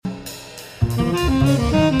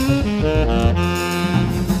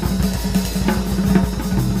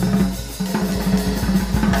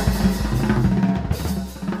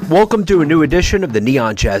Welcome to a new edition of the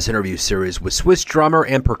Neon Jazz interview series with Swiss drummer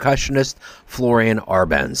and percussionist Florian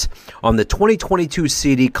Arbenz on the 2022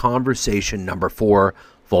 CD Conversation number 4,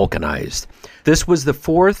 Vulcanized. This was the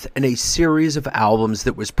fourth in a series of albums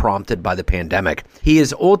that was prompted by the pandemic. He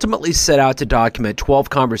has ultimately set out to document 12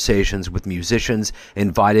 conversations with musicians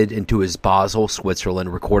invited into his Basel,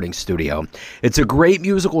 Switzerland recording studio. It's a great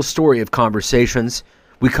musical story of conversations.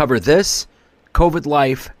 We cover this, COVID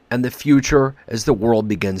life, and the future as the world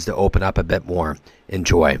begins to open up a bit more.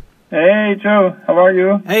 Enjoy. Hey, Joe. How are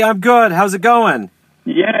you? Hey, I'm good. How's it going?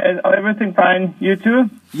 Yeah, everything fine. You too?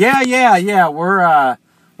 Yeah.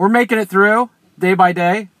 We're making it through day by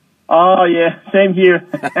day. Oh, yeah. Same here.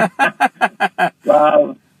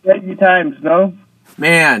 Wow. Crazy times, no?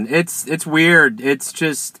 Man, it's weird. It's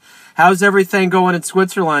just, how's everything going in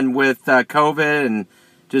Switzerland with COVID and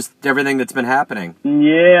just everything that's been happening?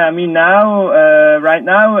 Yeah, I mean, right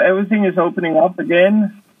now, everything is opening up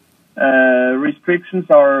again. Restrictions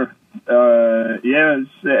are,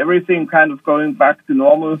 everything kind of going back to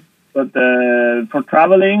normal. But for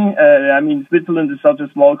traveling, I mean, Switzerland is such a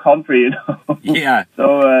small country, you know. Yeah.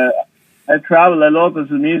 So I travel a lot as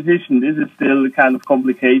a musician. This is still kind of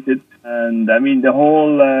complicated. And I mean, the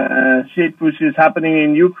whole shit which is happening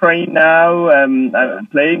in Ukraine now, I'm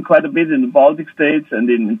playing quite a bit in the Baltic states and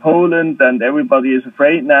in Poland, and everybody is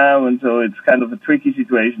afraid now. And so it's kind of a tricky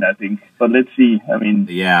situation, I think. But let's see. I mean,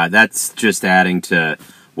 yeah, that's just adding to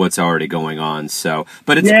what's already going on. So,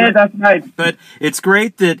 but it's that's right. But it's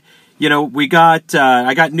great that, you know, we got,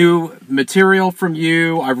 I got new material from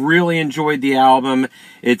you. I've really enjoyed the album.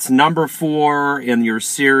 It's number 4 in your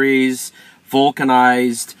series,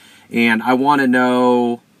 Vulcanized. And I want to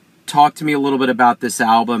know, talk to me a little bit about this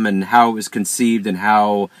album and how it was conceived and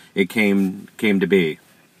how it came to be.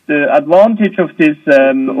 The advantage of this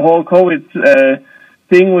whole COVID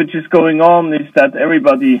thing which is going on is that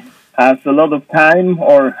everybody has a lot of time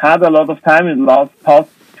or had a lot of time in the past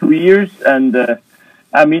 2 years. And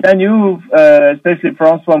I mean, I knew especially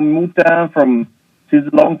Francois Moutin since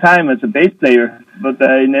a long time as a bass player, but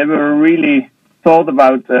I never really thought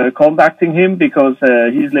about contacting him because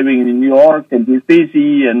he's living in New York and he's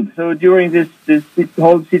busy. And so during this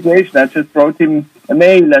whole situation, I just wrote him a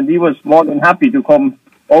mail, and he was more than happy to come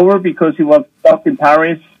over because he was stuck in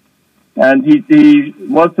Paris, and he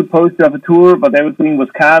was supposed to have a tour, but everything was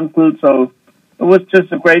cancelled. So it was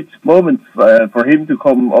just a great moment for him to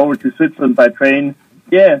come over to Switzerland by train.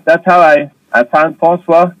 Yeah, that's how I found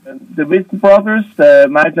Francois. The Wilson brothers,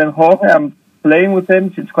 Michael and Jorge, I'm playing with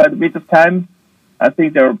them since quite a bit of time. I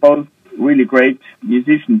think they were both really great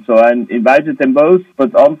musicians, so I invited them both.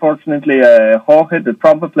 But unfortunately, Jorge, the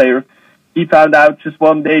trumpet player, he found out just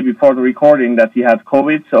one day before the recording that he had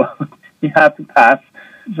COVID, so he had to pass.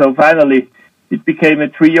 So finally, it became a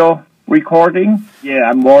trio recording. Yeah,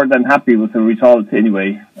 I'm more than happy with the result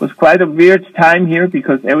anyway. It was quite a weird time here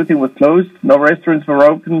because everything was closed. No restaurants were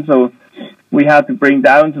open, so we had to bring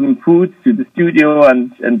down some food to the studio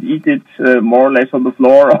and eat it more or less on the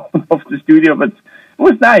floor of the studio. But it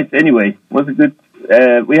was nice anyway. It was a good.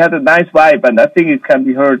 We had a nice vibe, and I think it can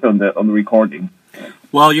be heard on the recording.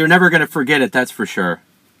 Well, you're never going to forget it, that's for sure.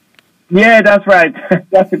 Yeah, that's right.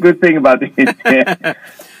 That's a good thing about it. Yeah.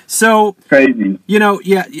 So crazy. You know,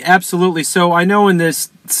 yeah, absolutely. So I know in this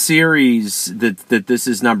series that this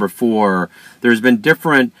is number 4, there's been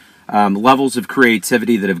different levels of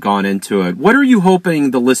creativity that have gone into it. What are you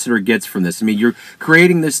hoping the listener gets from this? I mean, you're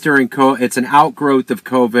creating this during COVID. It's an outgrowth of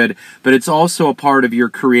COVID, but it's also a part of your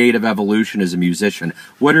creative evolution as a musician.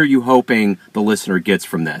 What are you hoping the listener gets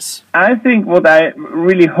from this? I think what I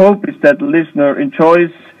really hope is that the listener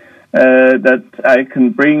enjoys that I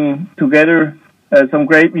can bring together some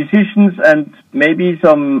great musicians and maybe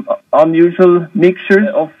some unusual mixtures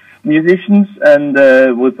of musicians, and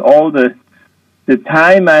with all the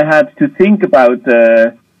time I had to think about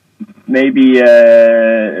maybe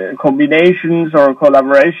combinations or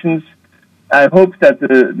collaborations. I hope that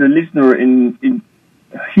the listener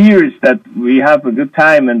hears that we have a good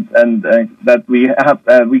time and that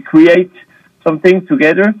we create something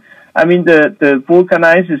together. I mean, the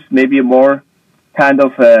Vulcanized is maybe a more kind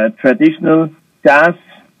of traditional jazz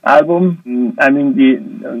album. I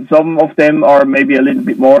mean, some of them are maybe a little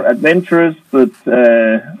bit more adventurous, but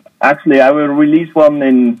actually, I will release one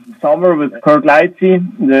in summer with Kirk Lightsey,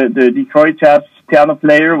 the Detroit Jazz piano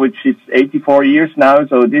player, which is 84 years now.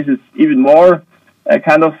 So this is even more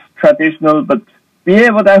kind of traditional. But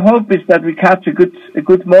yeah, what I hope is that we catch a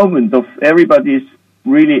good moment of everybody's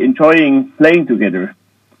really enjoying playing together.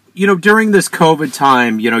 You know, during this COVID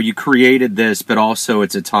time, you know, you created this, but also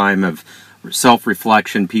it's a time of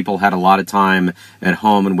self-reflection. People had a lot of time at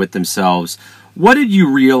home and with themselves. What did you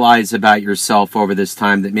realize about yourself over this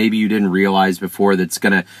time that maybe you didn't realize before that's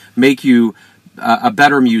going to make you a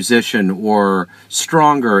better musician or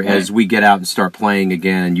stronger as we get out and start playing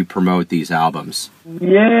again and you promote these albums?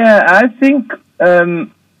 Yeah, I think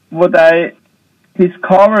what I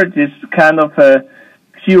discovered is kind of a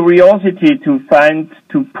curiosity to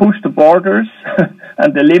push the borders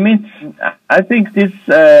and the limits. I think this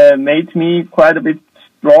made me quite a bit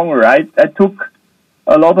stronger. I took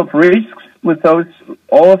a lot of risks with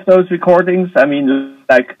all of those recordings. I mean,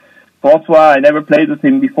 like François, I never played with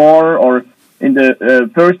him before, or in the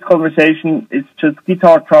first conversation, it's just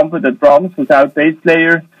guitar, trumpet, and drums without bass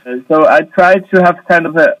player. So I tried to have kind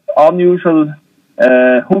of an unusual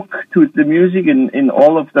hook to the music in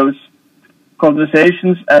all of those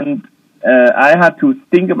conversations, and I had to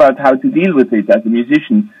think about how to deal with it as a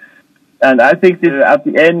musician. And I think that at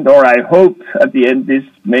the end, or I hope at the end, this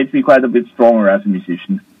made me quite a bit stronger as a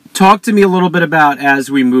musician. Talk to me a little bit about,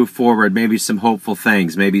 as we move forward, maybe some hopeful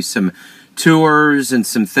things, maybe some tours and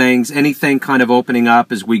some things, anything kind of opening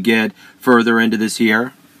up as we get further into this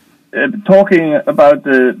year? Talking about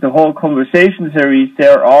the whole conversation series,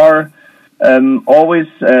 there are always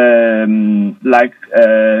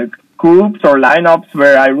groups or lineups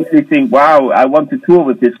where I really think, wow, I want to tour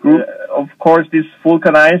with this group. Of course, this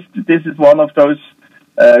Vulcanized, this is one of those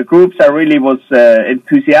groups I really was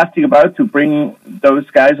enthusiastic about to bring those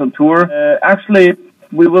guys on tour. Actually,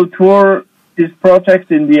 we will tour this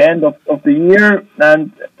project in the end of the year,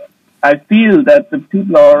 and I feel that the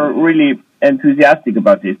people are really enthusiastic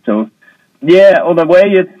about it. So, yeah, on the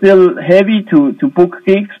way, it's still heavy to book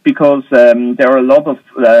gigs because there are a lot of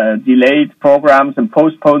delayed programs and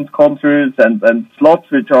postponed concerts and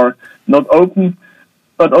slots which are not open.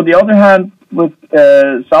 But on the other hand, with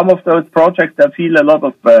some of those projects, I feel a lot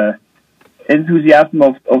of enthusiasm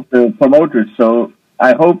of the promoters. So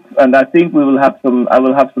I hope and I think I will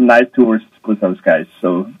have some nice tours with those guys.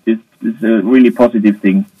 So this is a really positive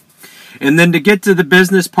thing. And then to get to the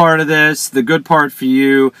business part of this, the good part for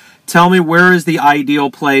you, tell me, where is the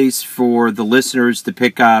ideal place for the listeners to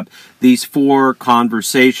pick up these 4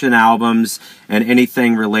 conversation albums and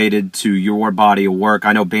anything related to your body of work?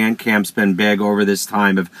 I know Bandcamp's been big over this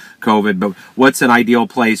time of COVID, but what's an ideal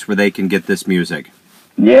place where they can get this music?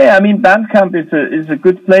 Yeah, I mean, Bandcamp is a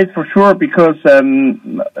good place for sure because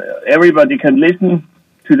everybody can listen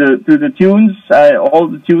to the tunes. All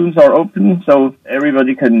the tunes are open, so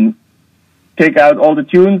everybody can check out all the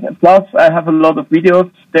tunes. Plus, I have a lot of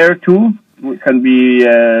videos there too, which can be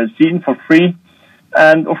seen for free.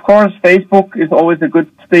 And of course, Facebook is always a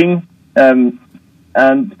good thing. And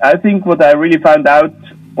I think what I really found out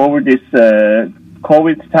over this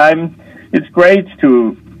COVID time, it's great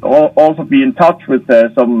to also be in touch with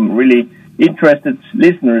some really interested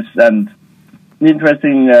listeners and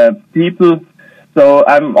interesting people. So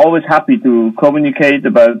I'm always happy to communicate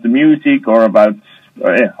about the music or about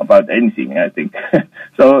anything, I think.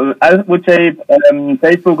 So I would say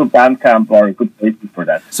Facebook or Bandcamp are good places for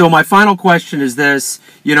that. So my final question is this,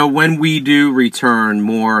 when we do return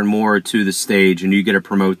more and more to the stage and you get to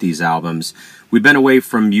promote these albums, we've been away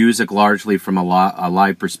from music largely from a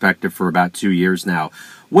live perspective for about 2 years now.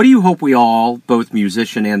 What do you hope we all, both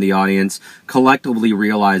musician and the audience, collectively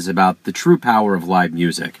realize about the true power of live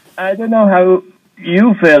music? I don't know how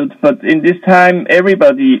you felt, but in this time,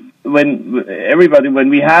 when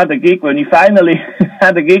we had a gig, when we finally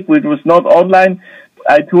had a gig which was not online,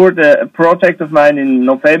 I toured a project of mine in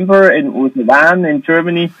November with a van in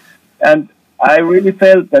Germany, and I really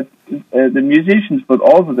felt that the musicians, but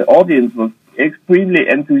also the audience, was extremely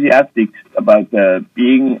enthusiastic about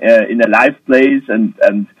being in a live place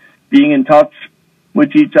and being in touch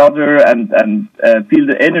with each other and feel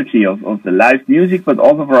the energy of the live music, but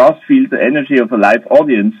also for us feel the energy of a live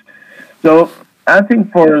audience. So I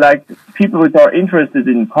think for people who are interested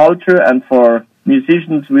in culture and for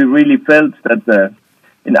musicians, we really felt that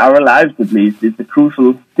in our lives at least, it's a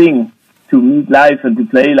crucial thing to meet live and to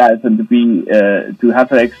play live and to be to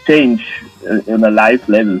have an exchange on a live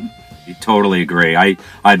level. I totally agree.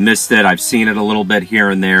 I've missed it. I've seen it a little bit here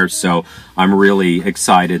and there, so I'm really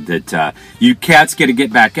excited that you cats get to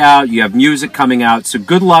get back out. You have music coming out, so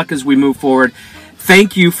good luck as we move forward.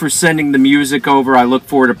 Thank you for sending the music over. I look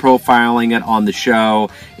forward to profiling it on the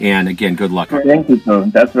show. And again, good luck. Thank you, sir.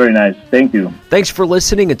 That's very nice. Thank you. Thanks for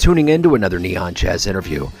listening and tuning in to another Neon Jazz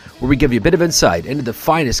interview, where we give you a bit of insight into the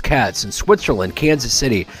finest cats in Switzerland, Kansas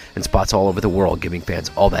City, and spots all over the world, giving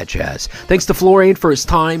fans all that jazz. Thanks to Florian for his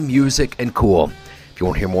time, music, and cool. If you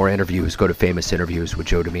want to hear more interviews, go to Famous Interviews with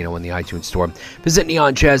Joe Domino in the iTunes Store. Visit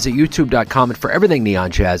neonjazz at youtube.com, and for everything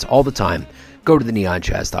Neon Jazz all the time, go to the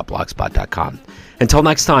neonjazz.blogspot.com. Until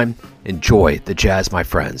next time, enjoy the jazz, my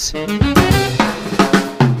friends.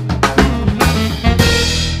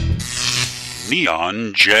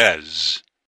 Neon Jazz.